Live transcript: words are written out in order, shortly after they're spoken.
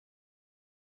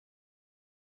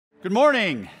Good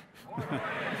morning.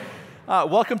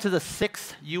 Welcome to the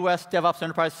 6th U.S. DevOps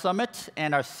Enterprise Summit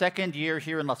and our second year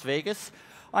here in Las Vegas.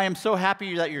 I am so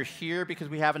happy that you're here because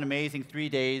we have an amazing 3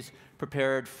 days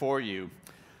prepared for you.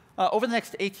 Over the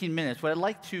next 18 minutes, what I'd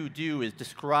like to do is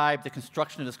describe the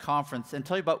construction of this conference and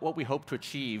tell you about what we hope to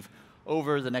achieve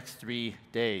over the next 3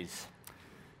 days.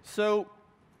 So,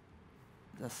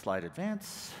 let's slide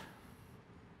advance.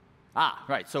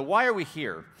 Right, so why are we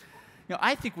here?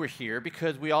 I think we're here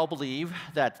because we all believe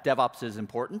that DevOps is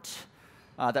important,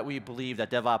 that we believe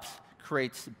that DevOps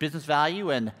creates business value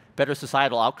and better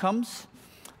societal outcomes,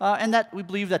 and that we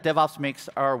believe that DevOps makes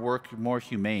our work more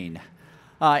humane.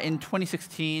 In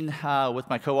 2016, with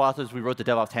my co-authors, we wrote the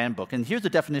DevOps Handbook, and here's the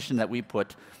definition that we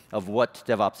put of what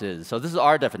DevOps is. So this is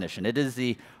our definition. It is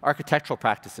the architectural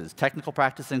practices, technical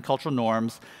practices, and cultural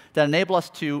norms that enable us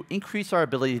to increase our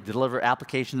ability to deliver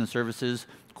applications and services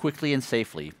quickly and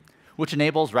safely, which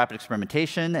enables rapid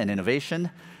experimentation and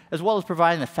innovation, as well as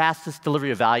providing the fastest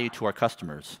delivery of value to our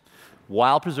customers,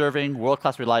 while preserving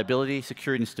world-class reliability,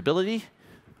 security, and stability.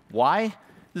 Why?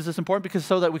 This is important because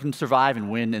so that we can survive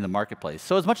and win in the marketplace.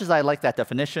 So as much as I like that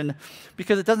definition,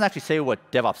 because it doesn't actually say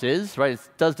what DevOps is, right? It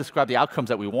does describe the outcomes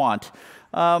that we want.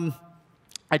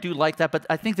 I do like that, but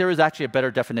I think there is actually a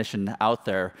better definition out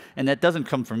there, and that doesn't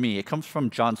come from me. It comes from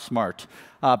John Smart,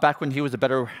 back when he was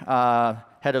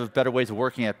head of Better Ways of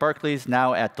Working at Barclays,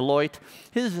 now at Deloitte.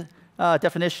 His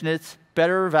definition is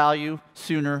better value,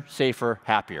 sooner, safer,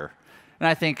 happier. And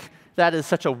I think that is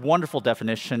such a wonderful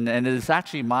definition, and it is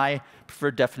actually my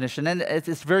preferred definition. And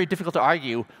it's very difficult to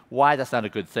argue why that's not a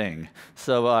good thing.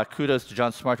 So kudos to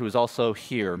John Smart, who is also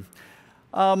here.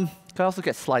 Can I also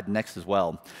get slide next as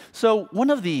well? So one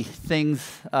of the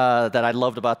things that I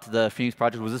loved about the Phoenix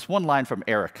project was this one line from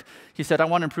Eric. He said, I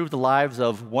want to improve the lives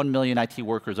of 1 million IT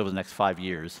workers over the next 5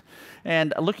 years.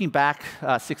 And looking back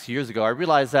 6 years ago, I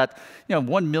realized that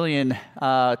 1 million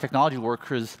technology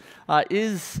workers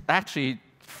is actually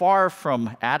far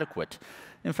from adequate.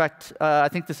 In fact, I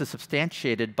think this is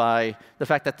substantiated by the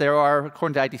fact that there are,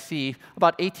 according to IDC,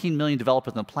 about 18 million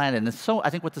developers on the planet. And so I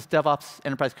think what this DevOps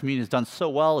enterprise community has done so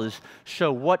well is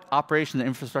show what operations and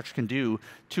infrastructure can do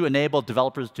to enable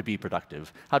developers to be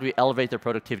productive. How do we elevate their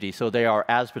productivity so they are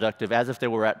as productive as if they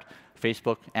were at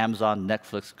Facebook, Amazon,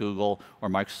 Netflix, Google, or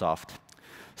Microsoft?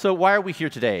 So why are we here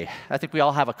today? I think we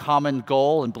all have a common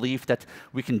goal and belief that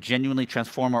we can genuinely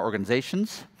transform our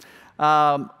organizations.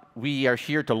 We are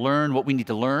here to learn what we need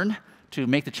to learn to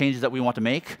make the changes that we want to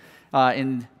make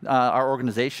in our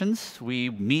organizations. We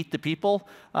meet the people,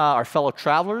 our fellow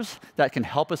travelers, that can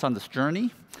help us on this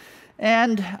journey.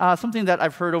 And something that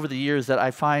I've heard over the years that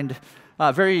I find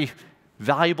very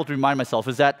valuable to remind myself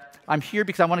is that I'm here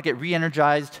because I want to get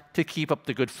re-energized to keep up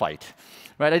the good fight.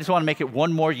 Right? I just want to make it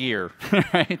one more year,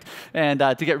 right? And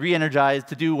to get re-energized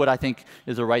to do what I think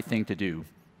is the right thing to do.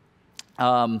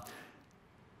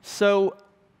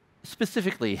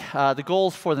 Specifically, the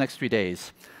goals for the next 3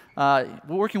 days. We're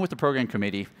working with the program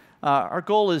committee. Our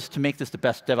goal is to make this the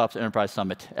best DevOps Enterprise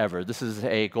Summit ever. This is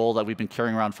a goal that we've been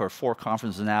carrying around for 4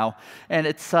 conferences now. And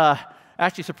it's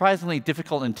actually surprisingly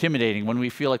difficult and intimidating when we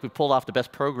feel like we pulled off the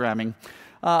best programming.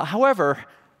 However,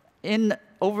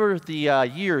 over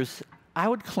the years, I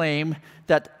would claim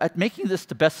that making this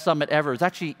the best summit ever is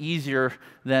actually easier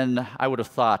than I would have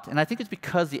thought. And I think it's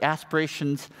because the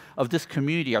aspirations of this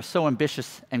community are so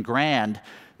ambitious and grand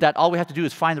that all we have to do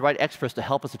is find the right experts to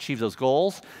help us achieve those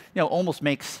goals. Almost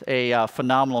makes a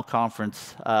phenomenal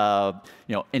conference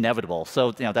inevitable.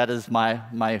 So that is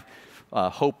my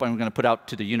hope I'm going to put out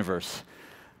to the universe.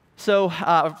 So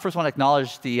first I want to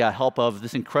acknowledge the help of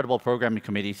this incredible programming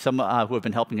committee, some who have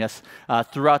been helping us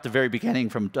throughout the very beginning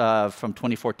from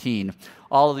 2014.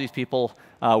 All of these people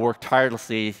work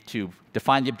tirelessly to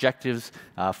define the objectives,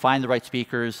 find the right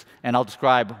speakers, and I'll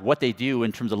describe what they do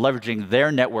in terms of leveraging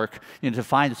their network to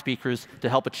find the speakers to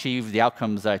help achieve the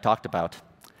outcomes that I talked about.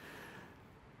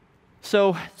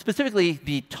 So specifically,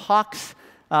 the talks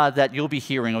that you'll be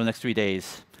hearing over the next 3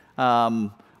 days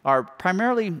are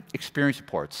primarily experience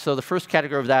reports. So the first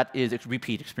category of that is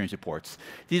repeat experience reports.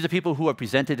 These are people who have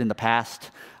presented in the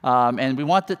past, and we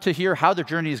want to hear how their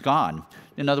journey has gone.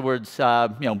 In other words,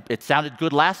 it sounded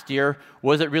good last year.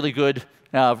 Was it really good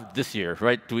this year,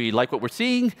 right? Do we like what we're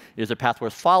seeing? Is there a path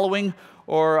worth following?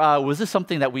 Or was this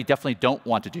something that we definitely don't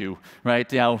want to do,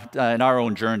 right, in our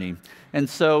own journey? And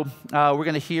so we're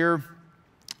going to hear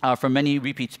from many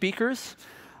repeat speakers.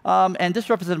 And this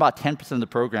represents about 10% of the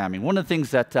programming. One of the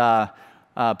things that,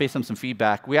 based on some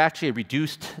feedback, we actually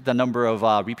reduced the number of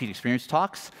repeat experience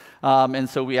talks. And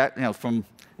so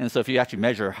if you actually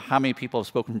measure how many people have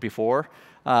spoken before,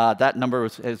 That number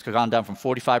has gone down from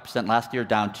 45% last year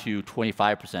down to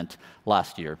 25%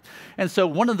 last year. And so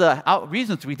one of the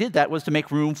reasons we did that was to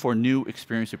make room for new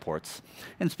experience reports.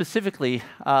 And specifically,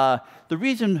 the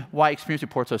reason why experience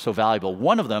reports are so valuable,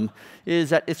 one of them is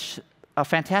that it's a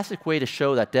fantastic way to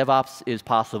show that DevOps is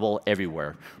possible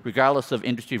everywhere, regardless of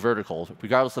industry verticals,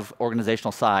 regardless of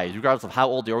organizational size, regardless of how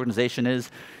old the organization is.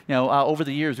 Over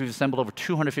the years, we've assembled over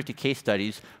 250 case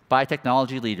studies by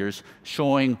technology leaders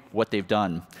showing what they've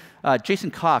done.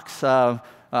 Jason Cox, on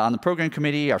the program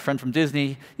committee, our friend from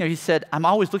Disney, he said, I'm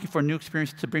always looking for a new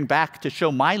experience to bring back to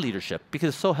show my leadership, because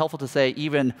it's so helpful to say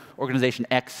even organization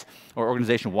X or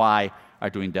organization Y are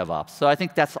doing DevOps. So I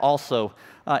think that's also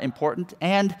important.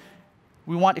 And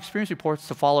we want experience reports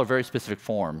to follow a very specific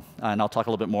form, and I'll talk a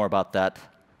little bit more about that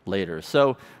later.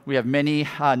 So we have many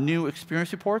new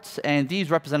experience reports, and these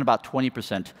represent about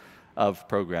 20% of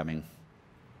programming.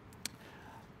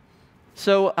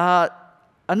 So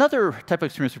another type of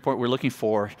experience report we're looking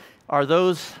for are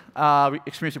those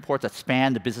experience reports that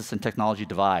span the business and technology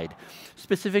divide.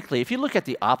 Specifically, if you look at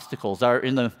the obstacles that are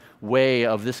in the way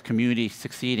of this community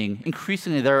succeeding,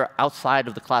 increasingly they're outside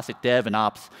of the classic dev and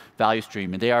ops value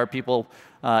stream. And they are people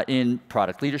in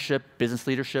product leadership, business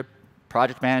leadership,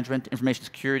 project management, information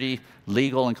security,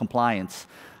 legal, and compliance.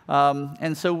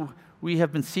 And so we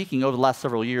have been seeking over the last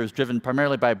several years, driven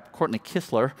primarily by Courtney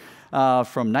Kissler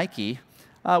from Nike,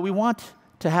 we want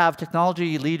to have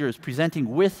technology leaders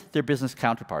presenting with their business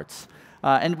counterparts.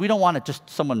 And we don't want it just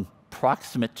someone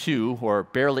proximate to or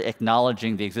barely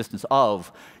acknowledging the existence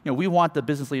of. We want the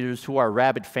business leaders who are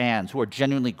rabid fans, who are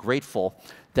genuinely grateful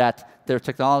that their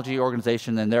technology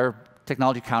organization and their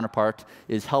technology counterpart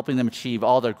is helping them achieve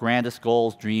all their grandest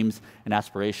goals, dreams, and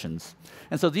aspirations.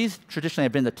 And so these traditionally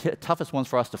have been the toughest ones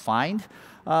for us to find.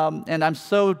 And I'm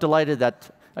so delighted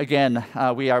that, again,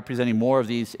 we are presenting more of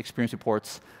these experience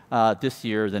reports this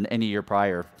year than any year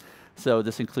prior. So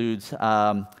this includes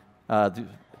the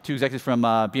two executives from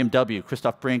BMW,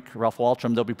 Christoph Brink, Ralph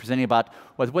Waltram. They'll be presenting about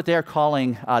what they're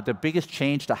calling the biggest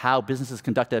change to how business is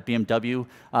conducted at BMW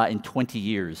in 20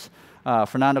 years.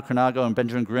 Fernando Cornago and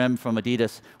Benjamin Grimm from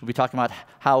Adidas will be talking about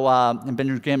how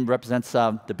Benjamin Grimm represents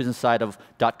the business side of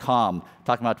 .com,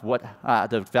 talking about what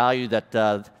the value that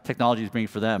technology is bringing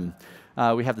for them.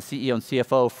 We have the CEO and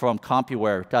CFO from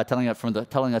CompuWare telling us from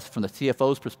the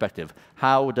CFO's perspective,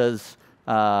 how does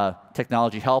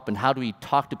technology help and how do we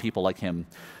talk to people like him?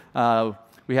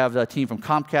 We have the team from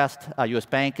Comcast, US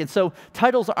Bank. And so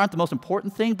titles aren't the most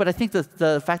important thing, but I think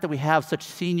the fact that we have such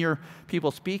senior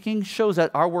people speaking shows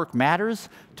that our work matters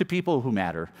to people who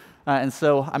matter. And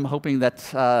so I'm hoping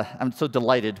that, I'm so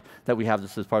delighted that we have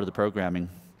this as part of the programming.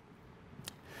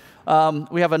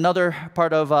 We have another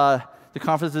part of the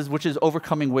conferences, which is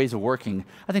overcoming ways of working.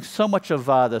 I think so much of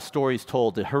the stories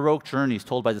told, the heroic journeys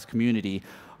told by this community,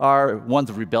 are ones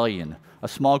of rebellion. A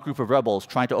small group of rebels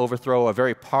trying to overthrow a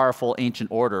very powerful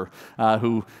ancient order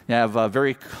who have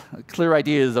very clear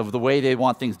ideas of the way they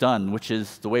want things done, which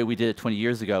is the way we did it 20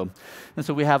 years ago. And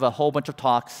so we have a whole bunch of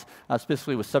talks,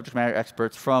 specifically with subject matter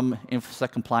experts from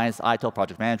InfoSec compliance, ITIL,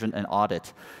 project management, and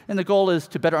audit. And the goal is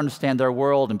to better understand their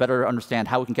world and better understand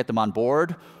how we can get them on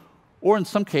board, or in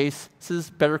some cases,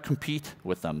 better compete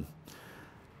with them.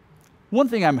 One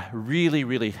thing I'm really,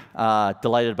 really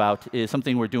delighted about is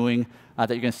something we're doing that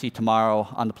you're going to see tomorrow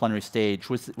on the plenary stage,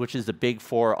 which is the Big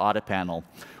Four audit panel.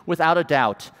 Without a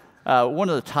doubt, one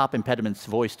of the top impediments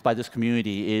voiced by this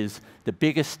community is the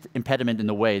biggest impediment in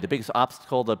the way, the biggest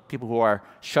obstacle, the people who are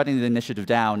shutting the initiative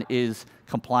down is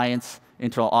compliance,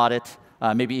 internal audit,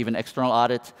 maybe even external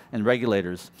audit, and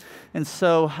regulators. And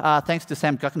so thanks to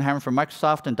Sam Guckenheimer from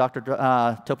Microsoft and Dr.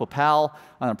 Topo Pal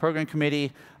on the program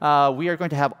committee, we are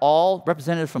going to have all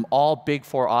representatives from all Big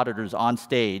Four auditors on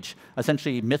stage,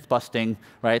 essentially myth-busting,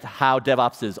 right, how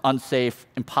DevOps is unsafe,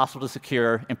 impossible to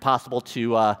secure, impossible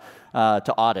to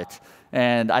audit.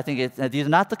 And I think these are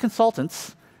not the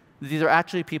consultants. These are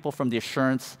actually people from the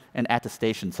assurance and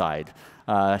attestation side,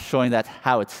 showing that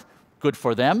how it's good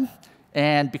for them,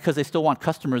 and because they still want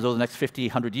customers over the next 50,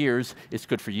 100 years, it's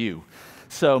good for you.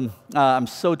 So I'm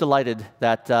so delighted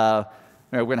that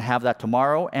we're going to have that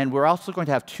tomorrow. And we're also going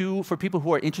to have for people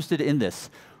who are interested in this,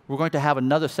 we're going to have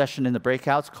another session in the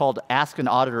breakouts called Ask an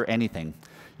Auditor Anything.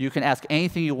 You can ask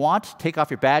anything you want, take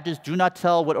off your badges, do not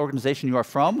tell what organization you are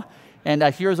from, and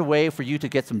here's a way for you to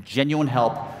get some genuine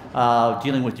help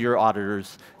dealing with your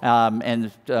auditors.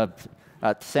 And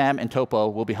Sam and Topo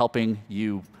will be helping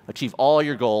you achieve all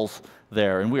your goals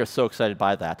there, and we are so excited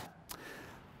by that.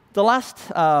 The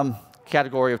last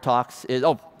category of talks is,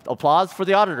 applause for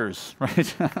the auditors,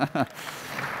 right?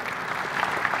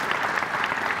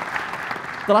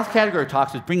 The The last category of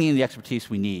talks is bringing in the expertise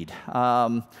we need.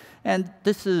 And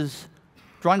this is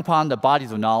drawing upon the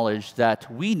bodies of knowledge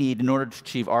that we need in order to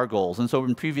achieve our goals. And so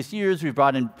in previous years, we've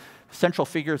brought in central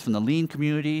figures from the lean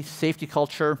community, safety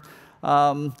culture.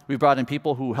 We brought in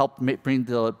people who helped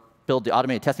build the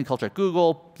automated testing culture at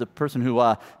Google, the person who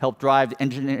helped drive the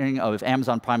engineering of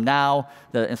Amazon Prime Now,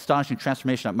 the astonishing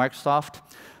transformation at Microsoft.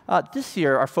 This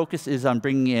year, our focus is on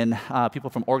bringing in people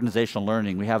from organizational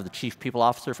learning. We have the chief people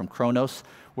officer from Kronos,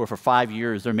 where for 5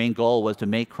 years, their main goal was to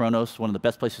make Kronos one of the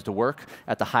best places to work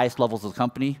at the highest levels of the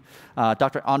company.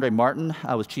 Dr. Andre Martin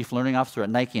was chief learning officer at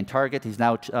Nike and Target. He's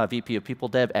now VP of People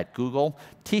Dev at Google,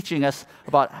 teaching us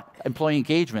about employee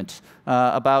engagement,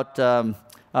 about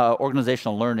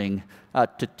organizational learning,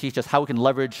 to teach us how we can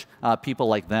leverage people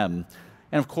like them.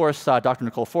 And of course, Dr.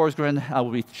 Nicole Forsgren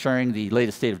will be sharing the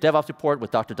latest State of DevOps report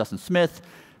with Dr. Dustin Smith.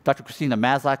 Dr. Christina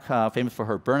Maslach, famous for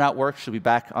her burnout work, she'll be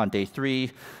back on day 3.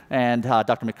 And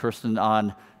Dr. McKirsten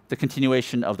on the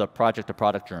continuation of the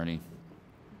project-to-product journey.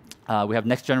 We have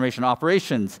next generation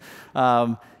operations.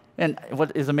 And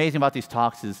what is amazing about these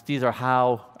talks is these are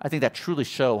how, I think that truly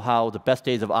show how the best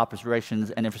days of operations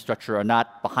and infrastructure are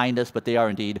not behind us, but they are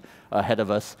indeed ahead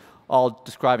of us, all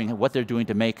describing what they're doing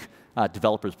to make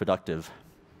developers productive.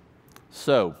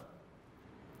 So,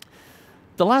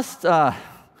 the last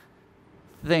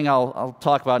thing I'll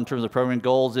talk about in terms of programming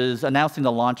goals is announcing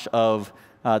the launch of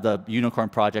the Unicorn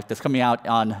project that's coming out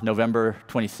on November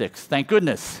 26th. Thank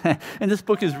goodness. And this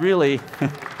book is really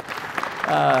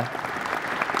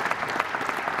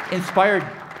inspired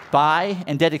by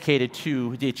and dedicated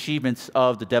to the achievements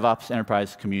of the DevOps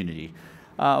enterprise community.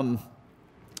 And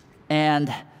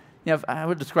if I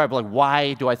would describe like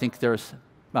why do I think there's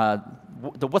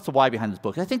what's the why behind this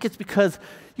book? I think it's because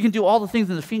you can do all the things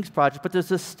in the Phoenix project, but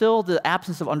there's still the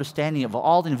absence of understanding of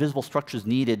all the invisible structures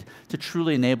needed to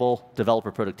truly enable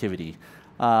developer productivity.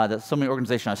 That so many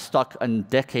organizations are stuck in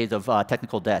decades of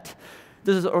technical debt.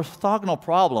 There's an orthogonal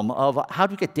problem of how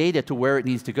do we get data to where it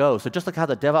needs to go. So just like how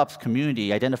the DevOps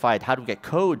community identified how do we get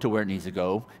code to where it needs to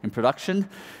go in production,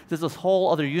 there's this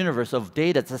whole other universe of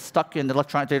data that's stuck in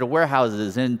electronic data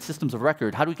warehouses and systems of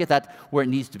record. How do we get that where it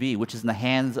needs to be, which is in the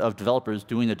hands of developers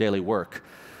doing their daily work?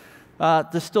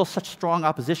 There's still such strong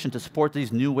opposition to support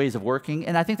these new ways of working,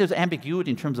 and I think there's ambiguity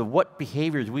in terms of what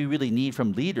behaviors we really need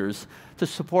from leaders to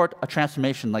support a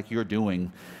transformation like you're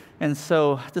doing. And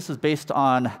so this is based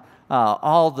on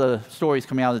all the stories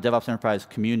coming out of the DevOps enterprise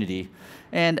community.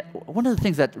 And one of the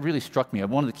things that really struck me,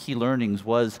 one of the key learnings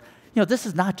was, this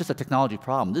is not just a technology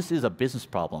problem. This is a business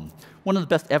problem. One of the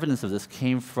best evidence of this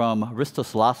came from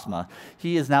Ristos Lasma.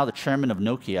 He is now the chairman of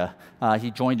Nokia. He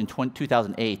joined in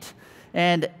 2008.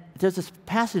 And there's this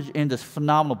passage in this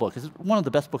phenomenal book. It's one of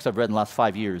the best books I've read in the last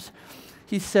 5 years.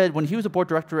 He said when he was a board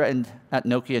director at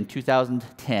Nokia in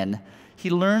 2010, he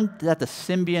learned that the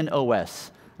Symbian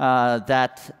OS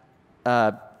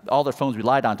all their phones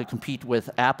relied on to compete with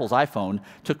Apple's iPhone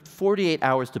took 48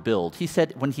 hours to build. He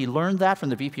said when he learned that from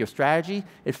the VP of strategy,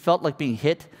 it felt like being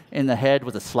hit in the head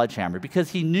with a sledgehammer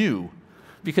because he knew,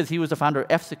 because he was the founder of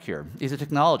F-Secure. He's a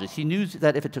technologist. He knew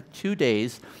that if it took 2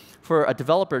 days for a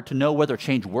developer to know whether a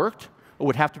change worked or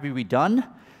would have to be redone,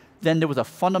 then there was a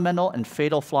fundamental and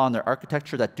fatal flaw in their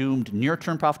architecture that doomed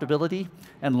near-term profitability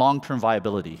and long-term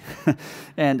viability.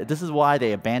 And this is why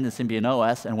they abandoned Symbian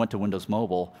OS and went to Windows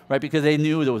Mobile, right? Because they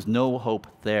knew there was no hope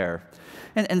there.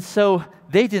 And so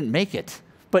they didn't make it,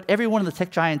 but every one of the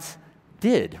tech giants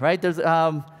did, right?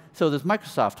 So there's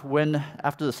Microsoft, when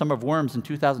after the Summer of Worms in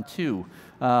 2002,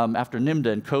 after NIMDA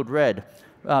and Code Red,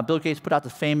 Bill Gates put out the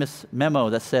famous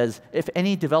memo that says, if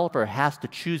any developer has to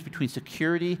choose between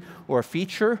security or a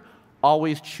feature,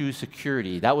 always choose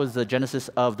security. That was the genesis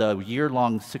of the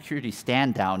year-long security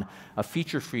stand-down, a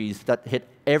feature freeze that hit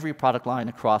every product line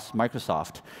across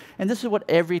Microsoft. And this is what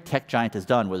every tech giant has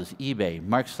done, whether it's eBay,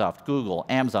 Microsoft, Google,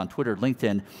 Amazon, Twitter,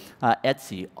 LinkedIn,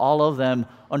 Etsy. All of them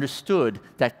understood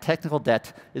that technical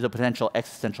debt is a potential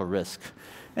existential risk.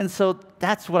 And so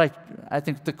that's what I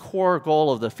think the core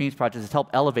goal of the Phoenix project is to help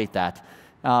elevate that.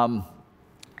 And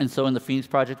so in the Phoenix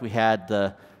project, we had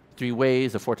the 3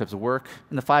 ways, the 4 types of work,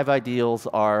 and the 5 ideals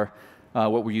are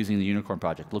what we're using in the Unicorn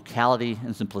project. Locality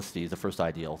and simplicity is the first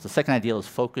ideal. The second ideal is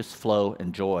focus, flow,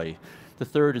 and joy. The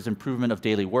third is improvement of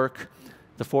daily work.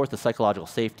 The fourth is psychological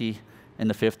safety. And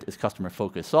the fifth is customer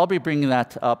focus. So I'll be bringing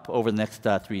that up over the next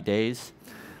 3 days.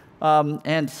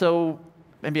 And so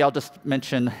maybe I'll just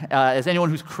mention, as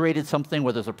anyone who's created something,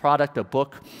 whether it's a product, a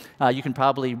book, you can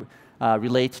probably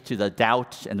relate to the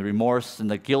doubt and the remorse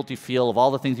and the guilt you feel of all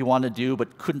the things you want to do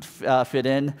but couldn't fit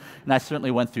in. And I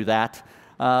certainly went through that.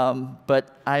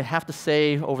 But I have to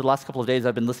say, over the last couple of days,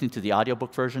 I've been listening to the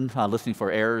audiobook version, listening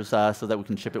for errors so that we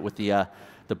can ship it with the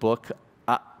book.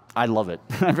 I love it.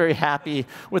 I'm very happy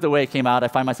with the way it came out. I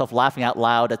find myself laughing out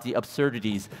loud at the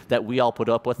absurdities that we all put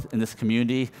up with in this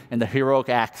community and the heroic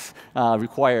acts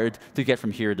required to get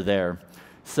from here to there.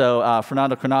 So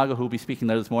Fernando Cornago, who will be speaking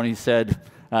there this morning, said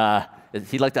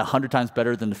he liked it 100 times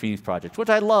better than the Phoenix Project, which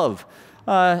I love.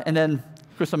 And then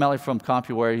Chris O'Malley from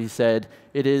CompuWare, he said,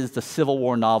 it is the Civil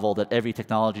War novel that every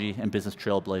technology and business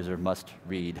trailblazer must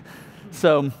read.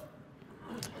 So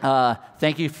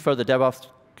thank you for the DevOps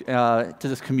to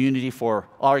this community, for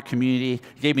our community.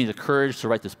 It gave me the courage to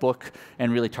write this book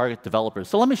and really target developers.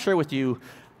 So let me share with you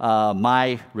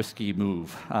my risky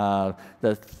move.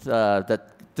 That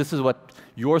this is what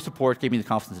your support gave me the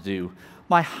confidence to do.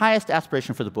 My highest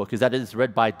aspiration for the book is that it is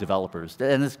read by developers,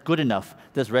 and it's good enough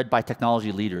that it's read by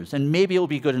technology leaders, and maybe it will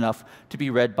be good enough to be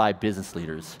read by business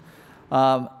leaders.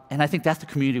 And I think that's the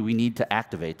community we need to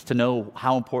activate, to know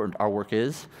how important our work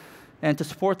is. And to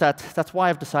support that, that's why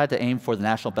I've decided to aim for the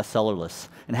national bestseller list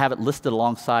and have it listed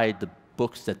alongside the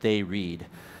books that they read.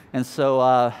 And so,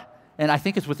 and I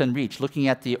think it's within reach. Looking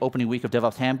at the opening week of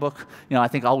DevOps Handbook, I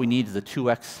think all we need is a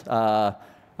 2x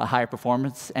higher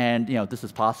performance, and this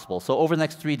is possible. So over the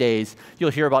next 3 days, you'll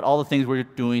hear about all the things we're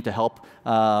doing to help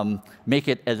make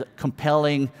it as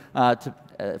compelling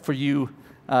for you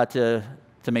to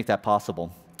make that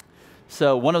possible.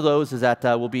 So one of those is that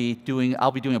I'll be doing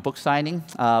a book signing.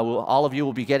 All of you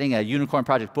will be getting a Unicorn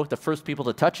Project book, the first people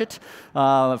to touch it,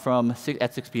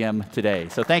 at 6 p.m. today.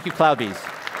 So thank you, CloudBees.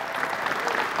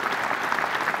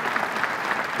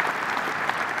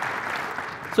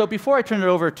 So before I turn it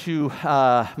over to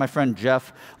my friend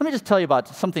Jeff, let me just tell you about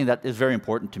something that is very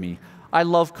important to me. I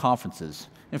love conferences.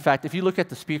 In fact, if you look at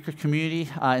the speaker community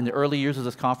in the early years of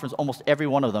this conference, almost every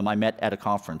one of them I met at a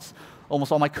conference.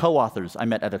 Almost all my co-authors I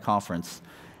met at a conference.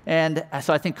 And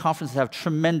so I think conferences have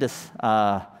tremendous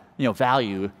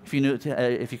value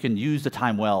if you can use the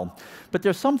time well. But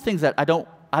there's some things that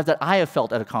I have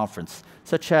felt at a conference,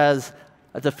 such as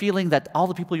the feeling that all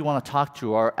the people you want to talk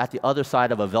to are at the other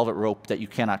side of a velvet rope that you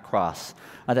cannot cross.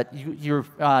 That you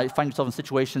find yourself in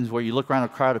situations where you look around a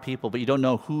crowd of people, but you don't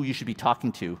know who you should be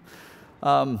talking to.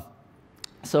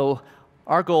 So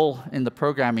our goal in the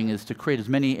programming is to create as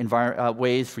many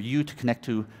ways for you to connect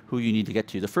to who you need to get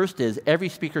to. The first is every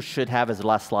speaker should have as the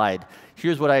last slide,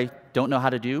 here's what I don't know how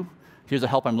to do, here's the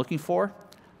help I'm looking for,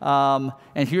 and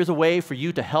here's a way for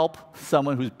you to help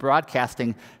someone who's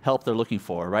broadcasting help they're looking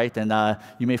for, right? And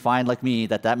you may find, like me,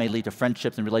 that may lead to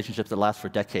friendships and relationships that last for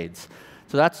decades.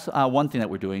 So that's one thing that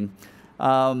we're doing.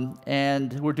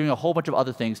 And we're doing a whole bunch of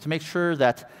other things to make sure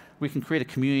that we can create a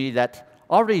community that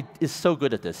already is so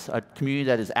good at this, a community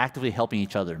that is actively helping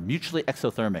each other, mutually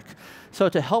exothermic. So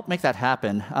to help make that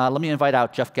happen, let me invite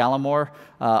out Jeff Gallimore,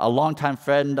 a longtime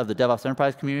friend of the DevOps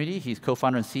Enterprise community. He's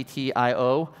co-founder and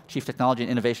CTIO, Chief Technology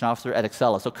and Innovation Officer at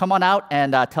Accela. So come on out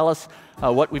and tell us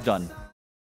what we've done.